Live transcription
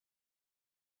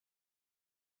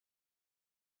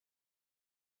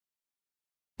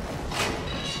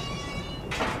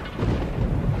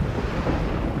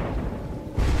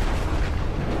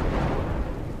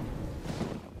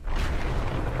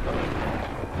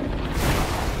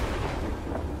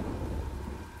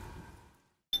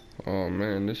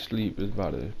man, this sleep is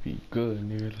about to be good,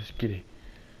 nigga. Let's get it.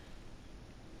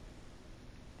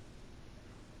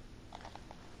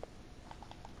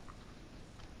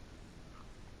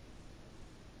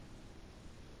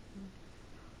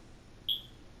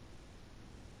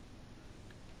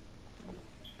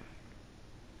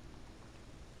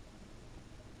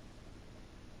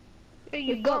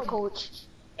 Wake up, coach.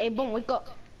 Hey, boom, wake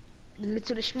up. Get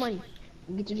to this money.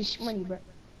 Get to this money, bro.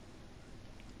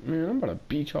 Man, I'm about to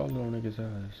beat y'all little niggas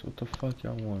ass. What the fuck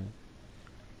y'all want?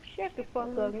 Shut the fuck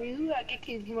up, nigga. You gotta get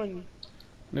his money.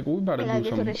 Nigga, we about to do some.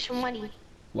 Get to this money.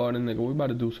 Well, then, nigga, we about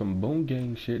to do some boom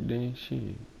gang shit, then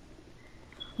shit.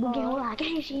 Boom gang, all I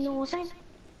can see, you know what I'm saying?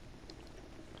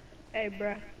 Hey,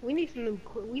 bro, we need some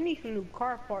new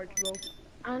car parts, bro.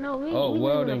 I know. Oh,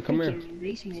 well then, come here.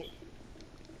 Basement.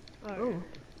 Oh.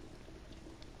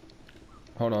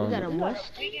 Hold on. We got a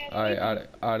must.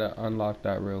 I'd unlock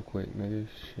that real quick, nigga.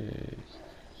 Shit.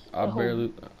 I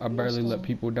barely let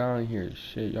people down here.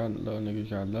 Shit, y'all little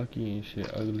niggas, y'all lucky and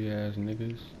shit. Ugly ass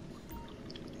niggas.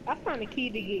 I found the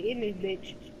key to get in this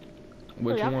bitch.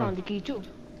 Which one? I found the key too.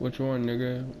 Which one,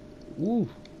 nigga? Woo.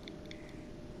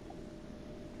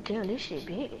 Damn, this shit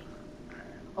big.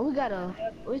 Oh, we got a.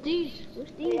 What's these?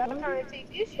 What's these? Yeah, I'm trying to take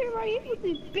this shit right here with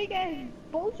this big ass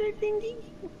bolster thingy.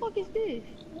 The fuck is this?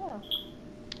 Yeah.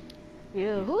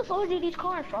 Yeah, who sold you these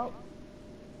cars, bro?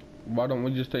 Why don't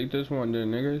we just take this one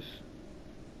then, niggas?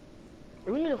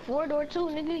 We need a 4-door too,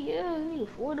 nigga. Yeah, we need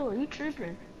a 4-door. You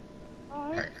tripping?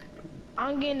 Alright.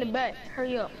 I'm getting the back.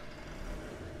 Hurry up.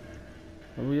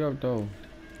 Hurry up, though.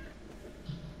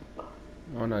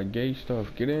 On that gay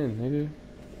stuff. Get in, nigga.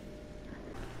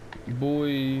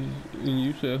 Boy, and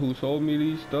you said who sold me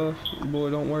these stuff? Boy,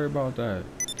 don't worry about that.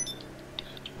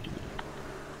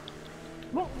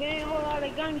 Book gang, whole lot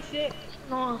of gun shit.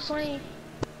 No, I'm saying,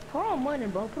 put on money,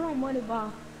 bro. Put on money by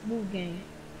Move Gang.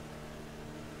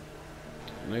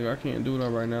 Nigga, I can't do that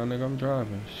right now, nigga. I'm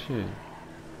driving. Shit.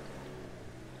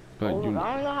 But I don't know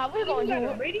how we gonna do got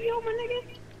it. a radio, my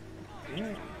nigga?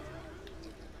 Yeah.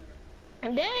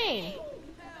 And dang.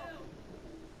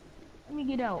 Let me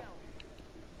get out.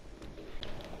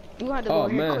 You have to go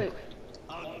here quick.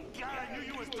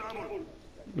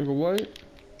 Nigga, what?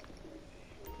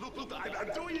 Look, I'm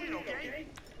doing it, okay?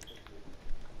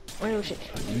 Oh shit.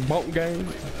 Bump game?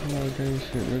 Oh, gang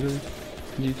shit, nigga.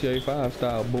 GTA5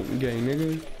 style bump game,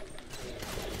 nigga.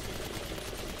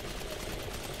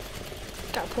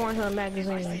 Got 400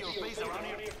 magazines.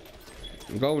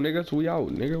 Go, niggas, we out.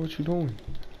 Nigga, what you doing?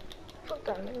 Fuck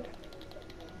that, nigga.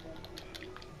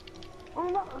 Oh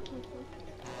no.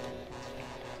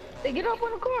 They get up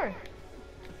on the car.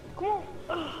 Come on.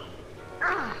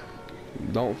 Ah.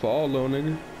 Don't fall, little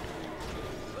nigga.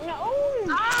 No.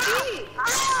 Shit.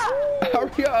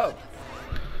 Hurry up.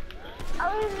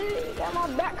 I got my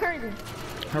back hurting.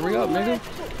 Hurry up, nigga.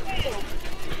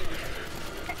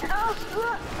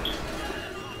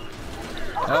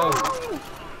 Oh.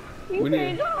 You We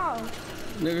can't need. go.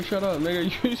 Nigga, shut up,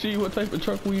 nigga. You see what type of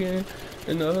truck we in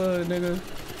the hood, nigga?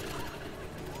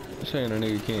 Saying a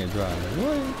nigga can't drive.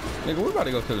 What? Nigga, we about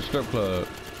to go to the strip club.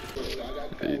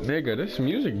 Nigga, this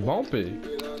music bumping.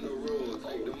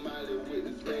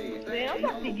 Man, I'm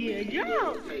about to get a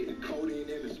job.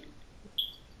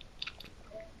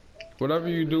 Whatever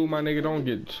you do, my nigga, don't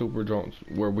get super drunk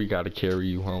where we gotta carry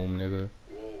you home, nigga.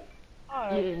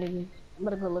 Alright. Yeah, nigga. I'm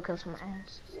gonna go look up some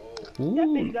ass. That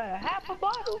bitch Ooh. got a half a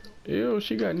bottle. Ew,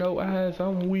 she got no ass.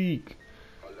 I'm weak.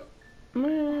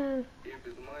 Man.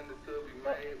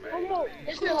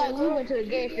 It's not like we went to the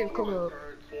gay strip club.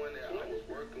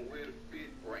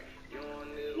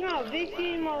 No, bitch, you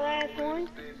ain't my last one.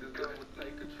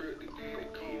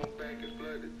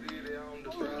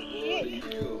 Shit.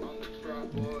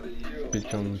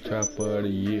 Bitch on the trap of the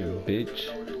year, bitch.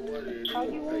 How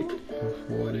you want?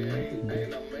 48,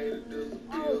 bitch.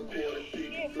 Oh,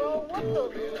 shit, bro. What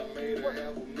the?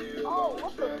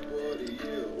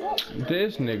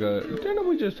 This nigga, didn't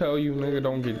we just tell you, nigga,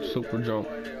 don't get super drunk?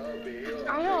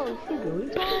 I know, she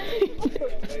good.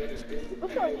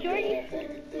 What's up, Jordy?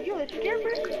 You a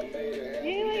stripper?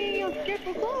 You ain't your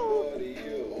stripper clothes.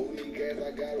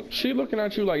 She looking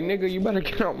at you like, nigga, you better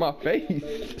get out my face.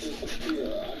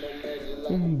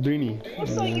 Beanie.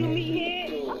 What's up, you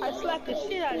meathead? I slap the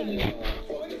shit out of you.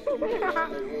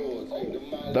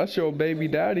 That's your baby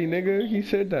daddy, nigga. He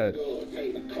said that.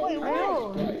 Wait, what?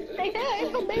 Oh, hey, Dad,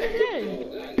 it's a baby daddy.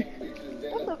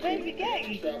 What's a baby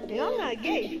gay? Yeah, I'm not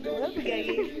gay. That's a gay.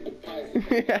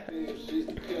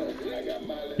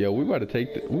 Yo, we about to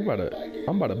take the,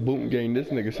 I'm about to boom game this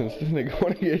nigga since this nigga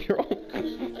wanna get drunk.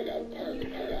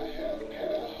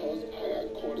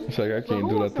 It's like I can't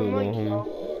do that to the little homie.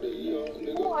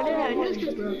 I didn't have got a new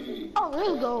stripper. Oh,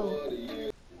 let's go.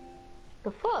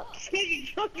 The fuck?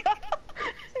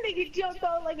 Nigga jumped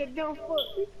out like a dumb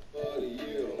fuck.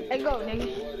 Hey, go, nigga.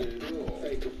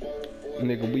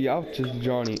 Nigga, we out just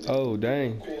Johnny. Oh,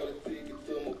 dang.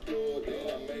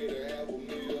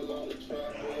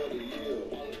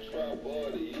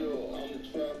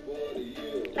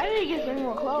 I need to get some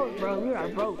more clothes, bro. We are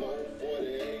broke.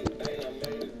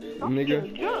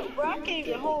 Nigga, Drunk, bro. I can't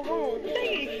even hold on.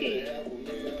 Say this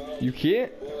shit. you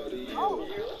can't? Oh,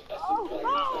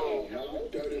 oh,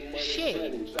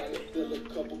 Shit.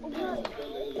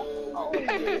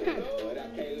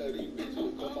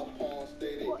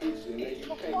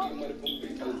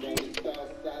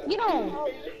 Get on.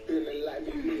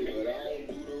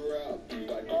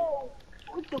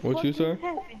 What you say?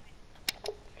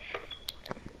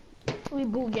 We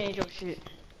boot gained your shit.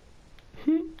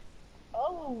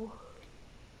 Oh.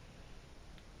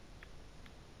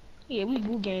 Yeah, we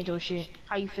boot gained your shit.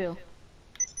 How you feel?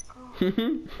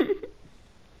 Hip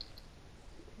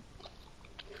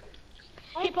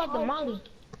hop the Molly.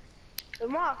 The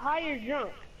mock higher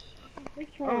jump. Which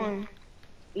one?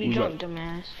 You drunk,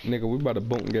 dumbass. Nigga, we about to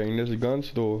BOONK gang. There's a gun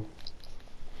store.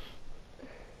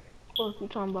 What you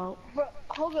talking about? Bro,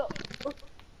 hold up.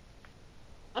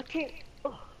 I can't.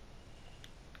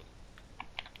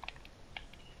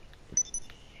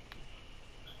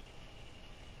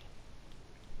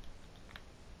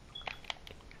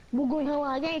 We're going home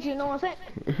again, you know what I'm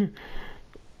saying?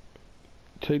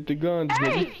 Take the guns,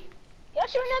 nigga. Hey! Y'all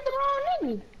shooting at the wrong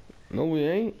nigga. No, we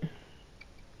ain't.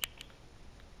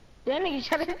 That nigga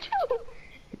shot at you.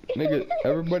 Nigga,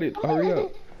 everybody, hurry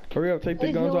up. Hurry up, take the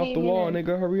There's guns no off way the in wall, there.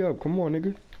 nigga. Hurry up. Come on,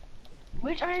 nigga.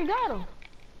 Bitch, I ain't got him.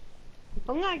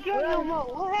 I'm not good no more.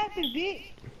 What happened, bitch?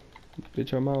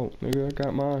 Bitch, I'm out. Nigga, I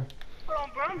got mine. Hold on,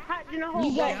 bro. I'm hot in the hole.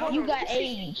 You got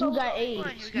AIDS. You got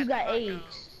AIDS. You got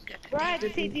AIDS. Bro, I had to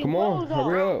take these Come on, clothes off.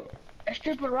 hurry up. A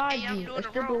stripper rod you. A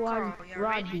stripper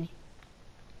rod you.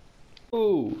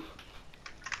 Move.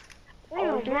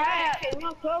 Damn, bro, I had to take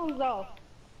my clothes off.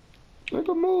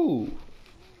 Nigga, move.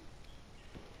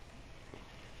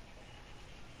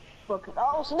 Fucking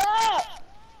oh snap!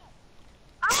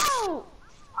 Oh!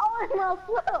 Oh, it's my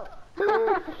foot!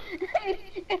 Hey,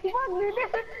 fuck me,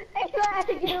 hey, so I had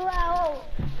to get around.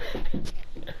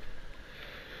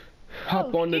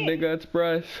 Hop on the nigga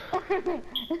express.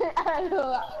 I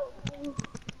know.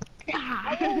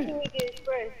 I didn't even get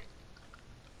expressed.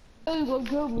 Hey, go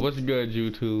kill me. What's good,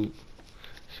 YouTube?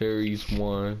 Series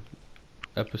 1,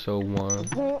 Episode 1,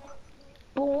 Boonk.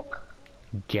 Boonk.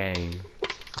 Gang.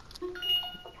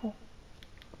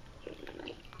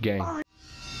 Gang.